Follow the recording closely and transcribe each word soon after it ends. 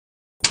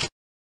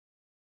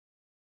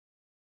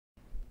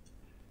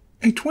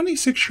A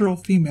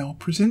 26-year-old female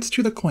presents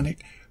to the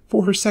clinic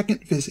for her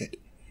second visit.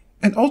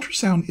 An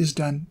ultrasound is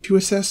done to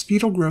assess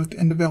fetal growth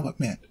and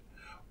development.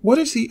 What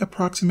is the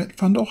approximate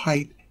fundal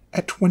height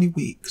at 20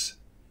 weeks?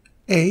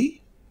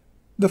 A.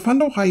 The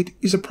fundal height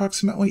is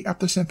approximately at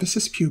the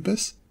symphysis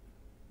pubis.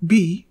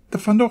 B. The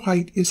fundal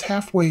height is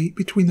halfway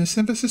between the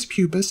symphysis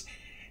pubis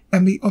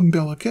and the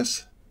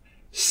umbilicus.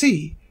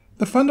 C.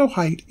 The fundal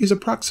height is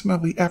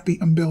approximately at the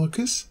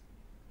umbilicus.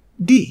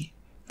 D.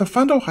 The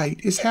fundal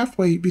height is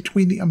halfway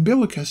between the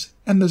umbilicus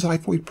and the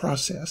xiphoid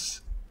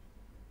process.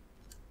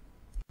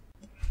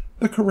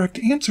 The correct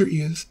answer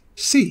is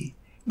C.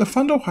 The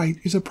fundal height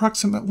is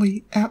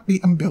approximately at the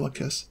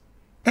umbilicus.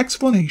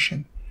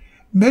 Explanation.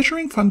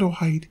 Measuring fundal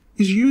height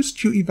is used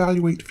to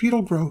evaluate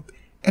fetal growth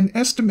and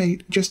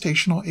estimate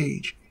gestational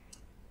age.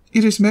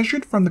 It is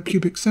measured from the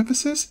pubic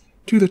symphysis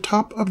to the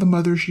top of the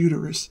mother's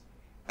uterus.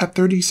 At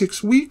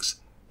 36 weeks,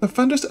 the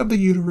fundus of the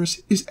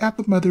uterus is at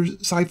the mother's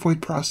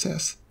xiphoid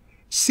process.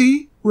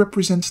 C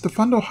represents the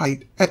fundal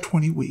height at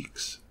 20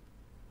 weeks.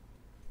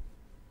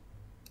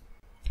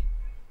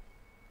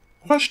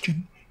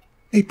 Question.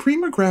 A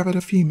prima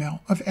gravida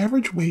female of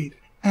average weight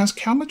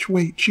asks how much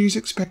weight she is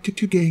expected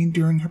to gain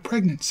during her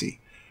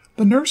pregnancy.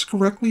 The nurse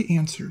correctly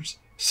answers.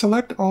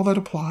 Select all that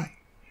apply.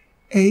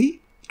 A.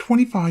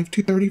 25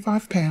 to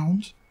 35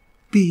 pounds.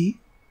 B.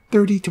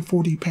 30 to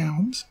 40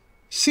 pounds.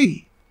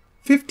 C.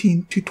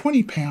 15 to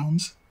 20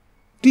 pounds.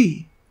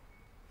 D.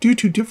 Due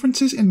to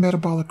differences in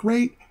metabolic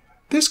rate,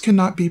 this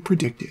cannot be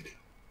predicted.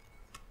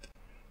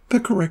 The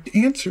correct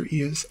answer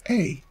is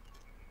A.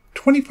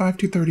 25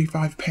 to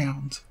 35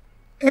 pounds.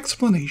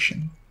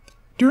 Explanation.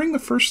 During the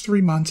first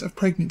 3 months of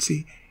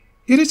pregnancy,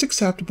 it is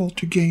acceptable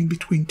to gain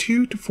between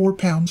 2 to 4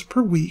 pounds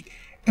per week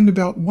and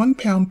about 1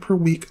 pound per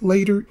week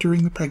later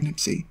during the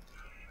pregnancy.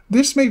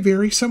 This may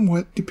vary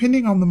somewhat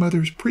depending on the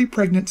mother's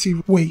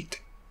pre-pregnancy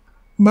weight.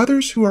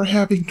 Mothers who are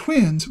having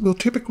twins will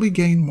typically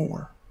gain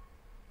more.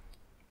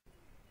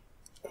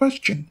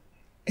 Question.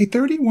 A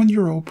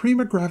 31-year-old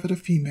prima gravida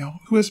female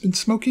who has been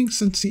smoking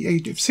since the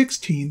age of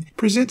 16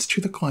 presents to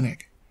the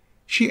clinic.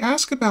 She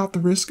asks about the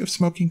risk of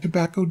smoking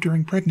tobacco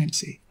during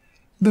pregnancy.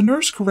 The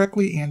nurse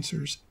correctly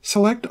answers.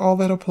 Select all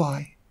that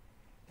apply.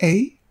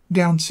 A.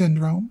 Down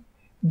syndrome.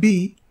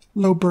 B.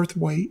 Low birth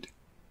weight.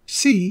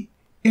 C.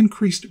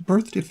 Increased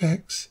birth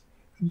defects.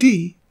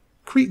 D.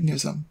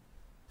 Cretinism.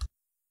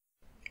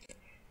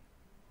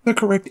 The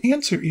correct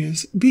answer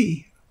is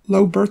B.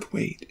 Low birth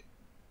weight.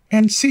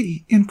 And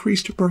C.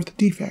 Increased birth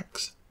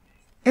defects.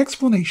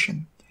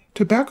 Explanation.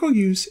 Tobacco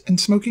use and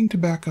smoking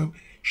tobacco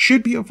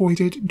should be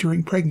avoided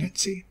during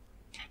pregnancy.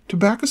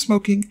 Tobacco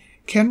smoking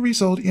can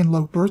result in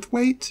low birth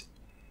weights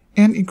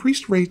and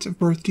increased rates of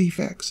birth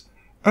defects.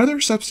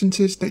 Other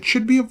substances that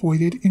should be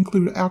avoided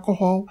include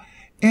alcohol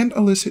and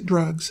illicit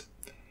drugs.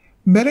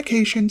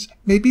 Medications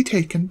may be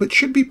taken but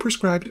should be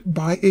prescribed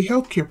by a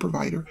healthcare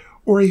provider,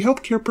 or a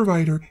healthcare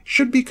provider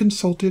should be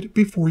consulted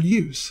before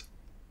use.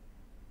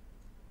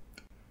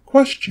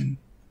 Question.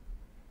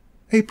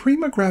 A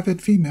prima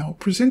gravid female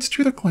presents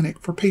to the clinic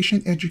for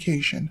patient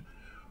education.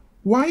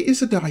 Why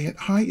is a diet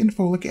high in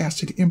folic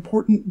acid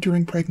important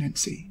during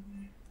pregnancy?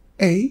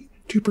 A.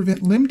 To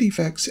prevent limb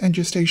defects and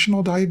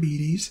gestational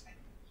diabetes.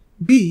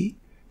 B.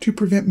 To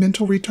prevent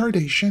mental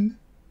retardation.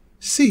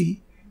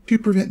 C. To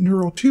prevent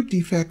neural tube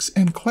defects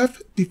and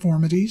cleft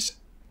deformities.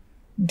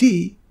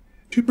 D.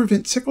 To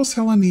prevent sickle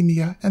cell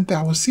anemia and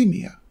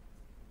thalassemia.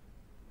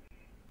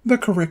 The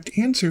correct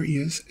answer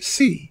is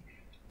C.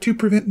 To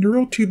prevent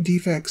neural tube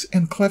defects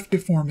and cleft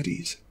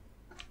deformities.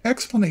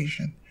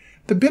 Explanation.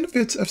 The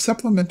benefits of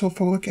supplemental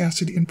folic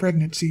acid in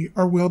pregnancy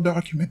are well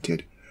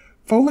documented.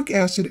 Folic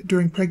acid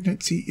during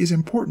pregnancy is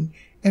important,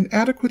 and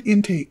adequate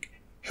intake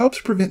helps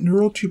prevent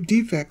neural tube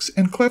defects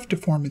and cleft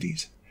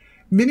deformities.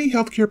 Many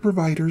healthcare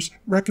providers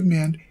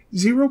recommend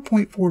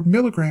 0.4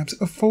 milligrams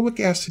of folic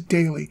acid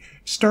daily,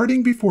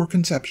 starting before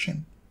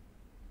conception.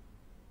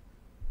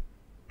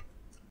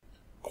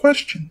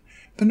 Question.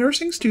 The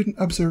nursing student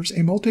observes a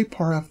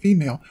multipara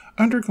female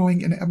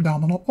undergoing an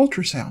abdominal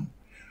ultrasound.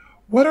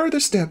 What are the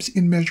steps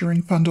in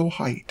measuring fundal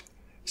height?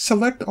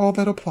 Select all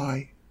that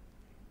apply.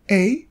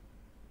 A.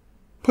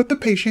 Put the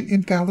patient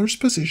in Fowler's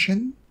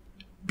position.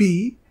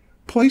 B.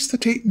 Place the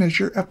tape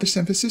measure at the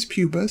symphysis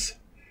pubis.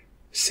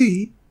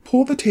 C.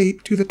 Pull the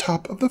tape to the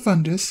top of the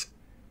fundus.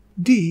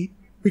 D.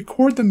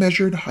 Record the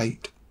measured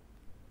height.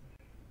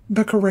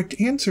 The correct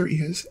answer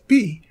is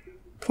B.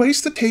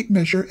 Place the tape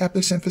measure at the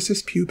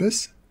symphysis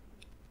pubis.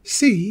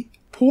 C.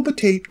 Pull the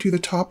tape to the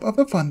top of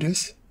the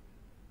fundus.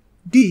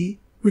 D.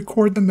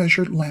 Record the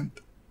measured length.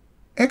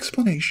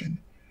 Explanation.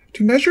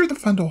 To measure the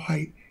fundal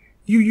height,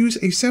 you use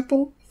a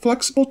simple,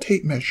 flexible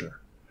tape measure.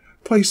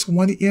 Place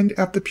one end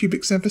at the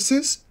pubic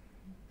symphysis,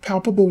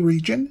 palpable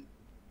region,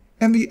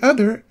 and the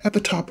other at the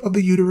top of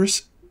the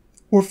uterus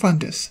or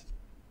fundus.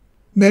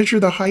 Measure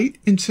the height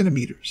in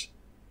centimeters.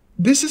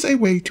 This is a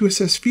way to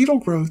assess fetal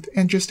growth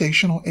and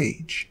gestational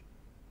age.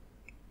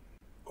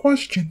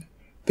 Question.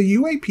 The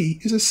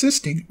UAP is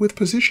assisting with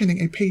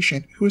positioning a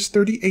patient who is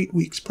 38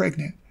 weeks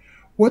pregnant.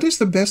 What is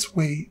the best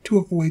way to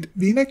avoid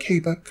vena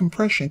cava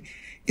compression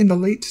in the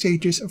late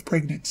stages of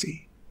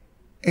pregnancy?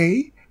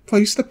 A.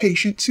 Place the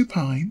patient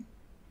supine.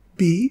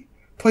 B.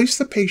 Place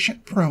the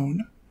patient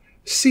prone.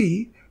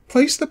 C.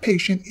 Place the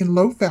patient in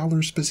low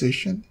Fowler's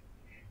position.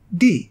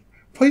 D.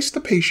 Place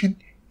the patient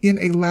in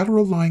a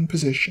lateral lying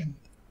position.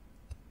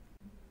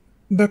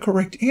 The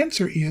correct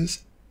answer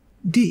is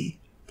D.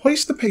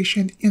 Place the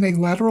patient in a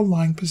lateral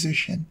lying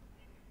position.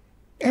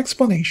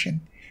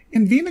 Explanation.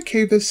 In vena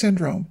cava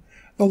syndrome,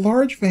 the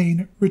large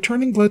vein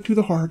returning blood to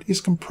the heart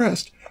is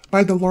compressed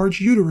by the large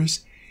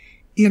uterus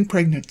in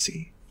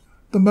pregnancy.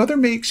 The mother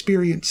may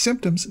experience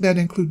symptoms that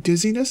include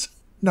dizziness,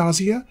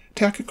 nausea,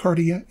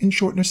 tachycardia, and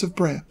shortness of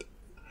breath.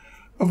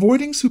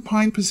 Avoiding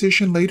supine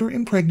position later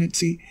in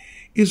pregnancy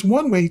is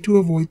one way to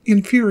avoid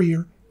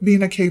inferior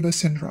vena cava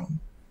syndrome.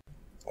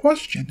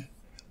 Question.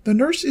 The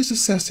nurse is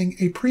assessing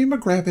a prima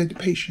gravid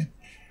patient.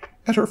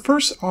 At her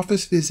first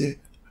office visit,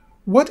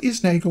 what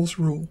is Nagel's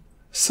rule?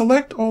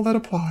 Select all that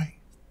apply.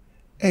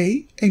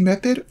 A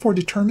method for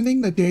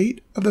determining the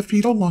date of the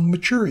fetal lung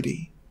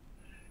maturity.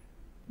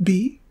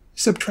 B.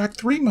 Subtract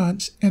 3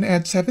 months and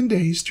add 7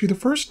 days to the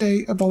first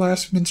day of the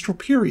last menstrual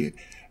period,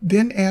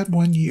 then add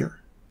 1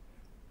 year.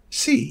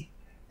 C.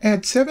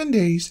 Add 7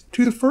 days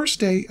to the first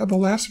day of the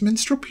last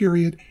menstrual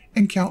period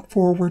and count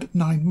forward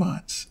 9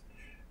 months.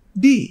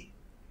 D.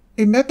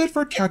 A method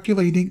for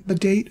calculating the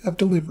date of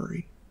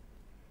delivery.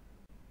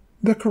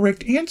 The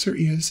correct answer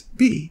is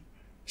B.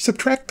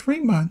 Subtract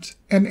 3 months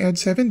and add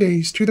 7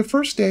 days to the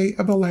first day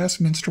of the last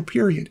menstrual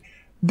period,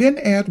 then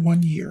add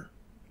 1 year.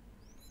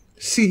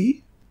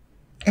 C.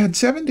 Add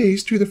 7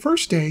 days to the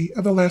first day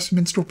of the last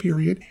menstrual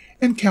period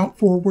and count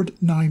forward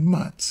 9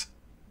 months.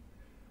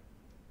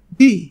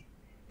 D.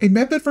 A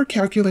method for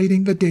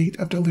calculating the date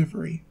of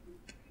delivery.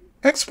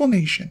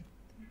 Explanation.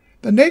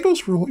 The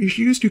Nagel's rule is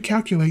used to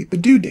calculate the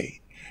due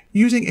date.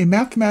 Using a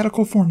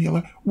mathematical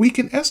formula, we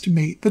can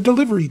estimate the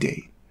delivery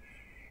date.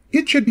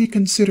 It should be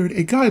considered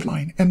a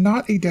guideline and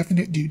not a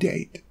definite due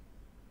date.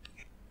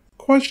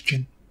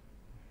 Question.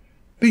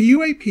 The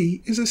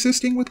UAP is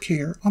assisting with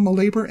care on the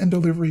labor and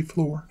delivery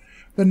floor.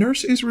 The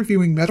nurse is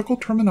reviewing medical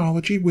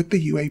terminology with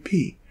the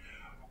UAP.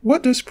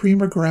 What does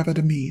prima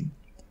gravida mean?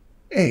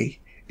 A.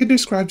 It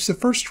describes the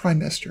first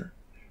trimester.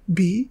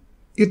 B.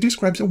 It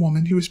describes a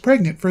woman who is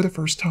pregnant for the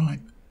first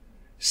time.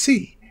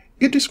 C.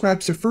 It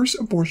describes the first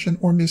abortion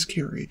or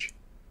miscarriage.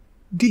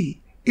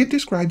 D. It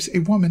describes a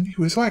woman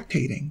who is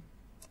lactating.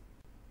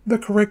 The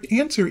correct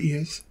answer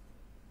is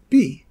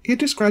B. It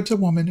describes a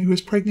woman who is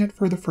pregnant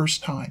for the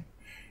first time.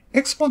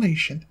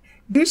 Explanation.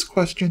 This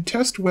question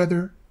tests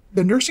whether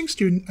the nursing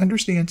student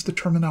understands the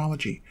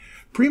terminology.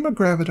 Prima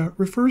gravida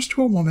refers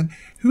to a woman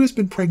who has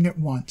been pregnant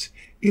once.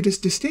 It is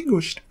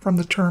distinguished from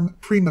the term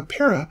prima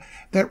para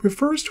that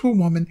refers to a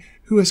woman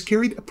who has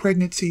carried a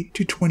pregnancy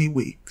to 20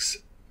 weeks.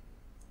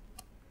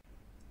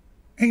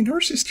 A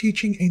nurse is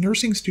teaching a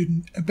nursing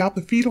student about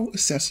the fetal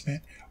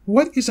assessment.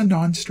 What is a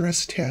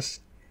non-stress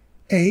test?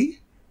 A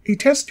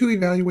test to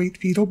evaluate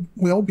fetal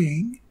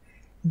well-being.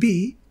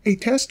 B, a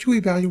test to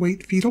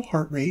evaluate fetal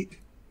heart rate.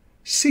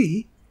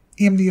 C,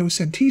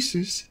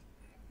 amniocentesis.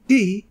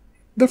 D,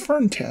 the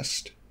Fern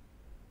test.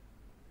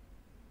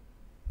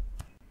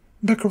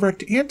 The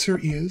correct answer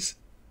is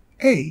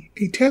A,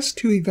 a test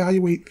to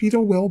evaluate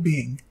fetal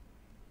well-being,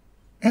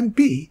 and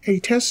B, a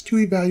test to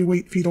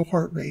evaluate fetal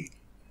heart rate.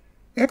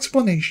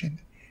 Explanation.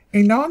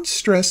 A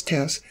non-stress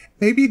test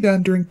may be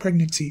done during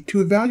pregnancy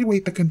to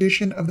evaluate the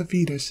condition of the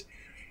fetus.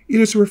 It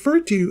is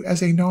referred to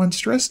as a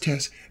non-stress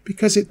test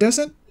because it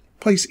doesn't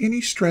place any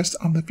stress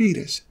on the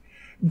fetus.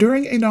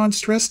 During a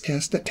non-stress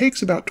test that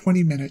takes about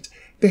 20 minutes,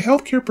 the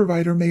healthcare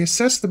provider may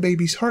assess the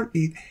baby's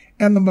heartbeat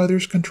and the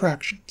mother's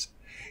contractions.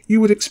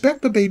 You would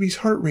expect the baby's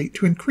heart rate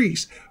to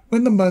increase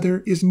when the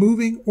mother is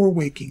moving or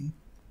waking.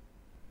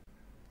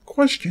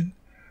 Question.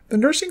 The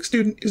nursing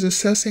student is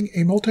assessing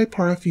a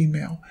multipara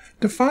female.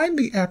 Define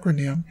the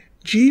acronym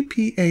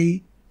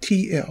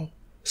GPATL.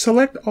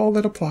 Select all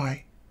that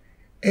apply.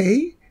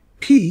 A,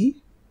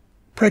 P,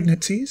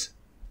 pregnancies.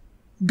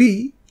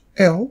 B,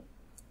 L,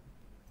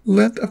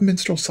 length of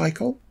menstrual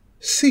cycle.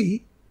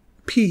 C,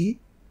 P,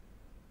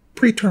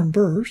 preterm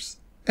births.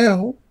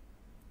 L,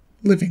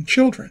 living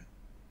children.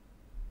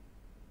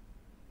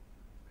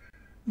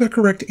 The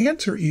correct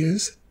answer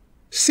is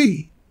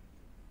C,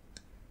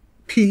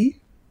 P,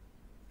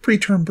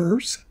 preterm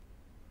births,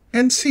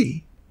 and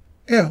C,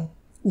 L,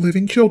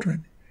 living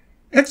children.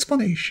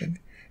 Explanation.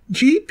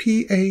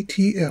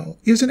 GPATL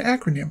is an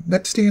acronym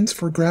that stands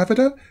for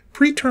Gravida,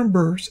 Preterm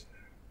Births,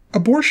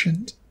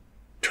 Abortions,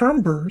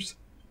 Term Births,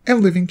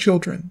 and Living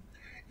Children.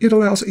 It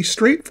allows a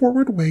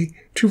straightforward way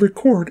to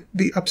record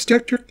the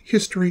obstetric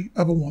history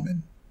of a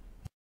woman.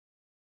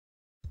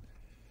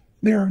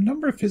 There are a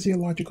number of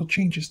physiological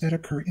changes that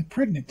occur in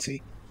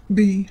pregnancy.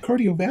 The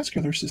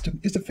cardiovascular system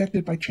is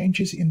affected by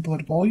changes in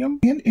blood volume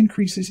and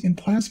increases in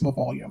plasma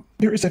volume.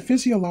 There is a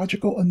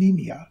physiological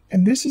anemia,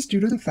 and this is due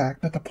to the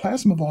fact that the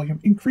plasma volume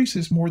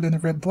increases more than the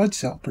red blood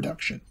cell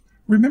production.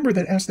 Remember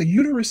that as the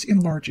uterus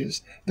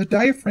enlarges, the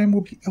diaphragm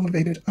will be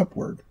elevated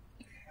upward.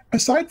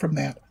 Aside from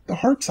that, the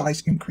heart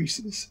size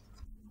increases.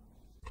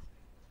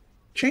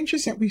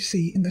 Changes that we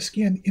see in the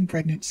skin in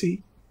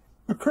pregnancy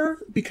occur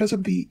because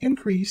of the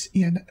increase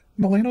in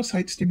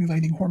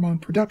melanocyte-stimulating hormone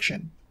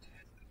production.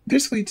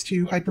 This leads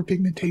to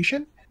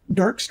hyperpigmentation.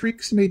 Dark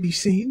streaks may be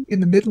seen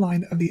in the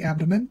midline of the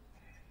abdomen.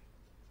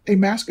 A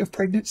mask of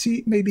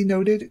pregnancy may be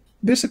noted.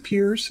 This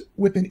appears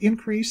with an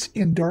increase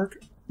in dark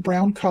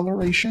brown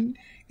coloration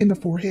in the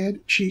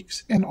forehead,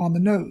 cheeks, and on the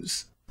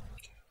nose.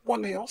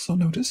 One may also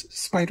notice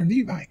spider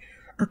nevi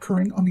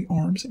occurring on the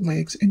arms,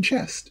 legs, and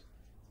chest.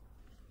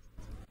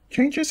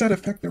 Changes that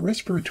affect the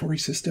respiratory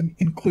system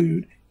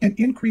include an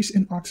increase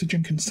in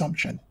oxygen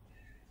consumption.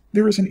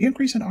 There is an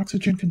increase in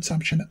oxygen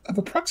consumption of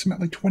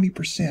approximately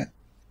 20%.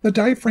 The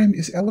diaphragm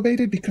is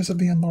elevated because of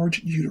the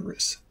enlarged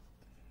uterus.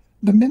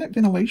 The minute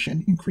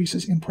ventilation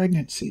increases in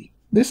pregnancy.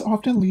 This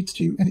often leads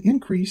to an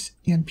increase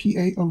in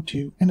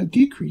PaO2 and a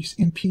decrease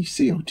in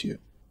PCO2.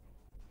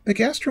 The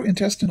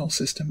gastrointestinal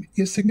system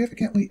is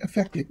significantly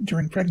affected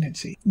during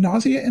pregnancy.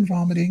 Nausea and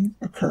vomiting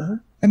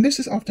occur, and this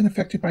is often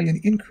affected by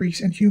an increase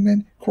in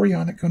human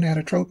chorionic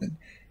gonadotropin.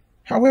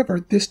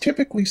 However, this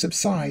typically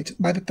subsides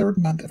by the 3rd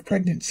month of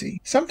pregnancy.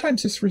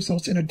 Sometimes this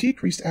results in a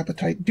decreased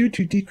appetite due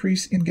to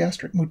decrease in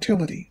gastric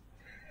motility.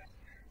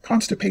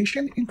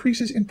 Constipation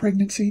increases in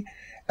pregnancy,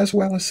 as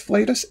well as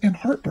flatus and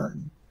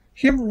heartburn.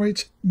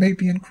 Hemorrhoids may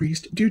be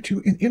increased due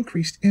to an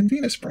increase in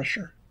venous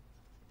pressure.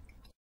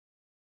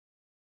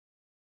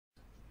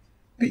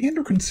 The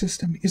endocrine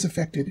system is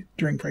affected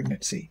during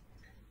pregnancy.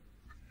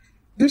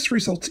 This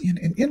results in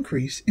an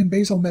increase in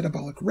basal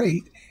metabolic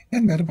rate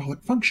and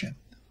metabolic function.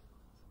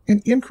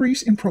 An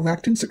increase in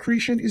prolactin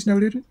secretion is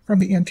noted from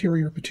the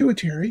anterior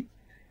pituitary,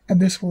 and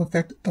this will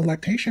affect the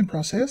lactation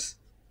process.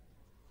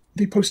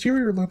 The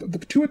posterior lobe of the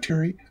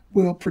pituitary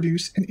will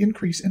produce an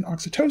increase in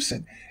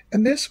oxytocin,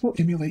 and this will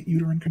stimulate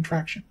uterine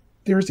contraction.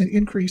 There is an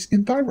increase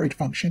in thyroid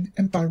function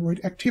and thyroid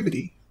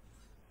activity.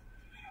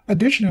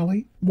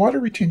 Additionally, water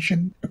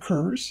retention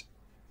occurs,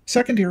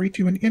 secondary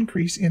to an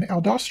increase in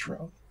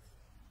aldosterone.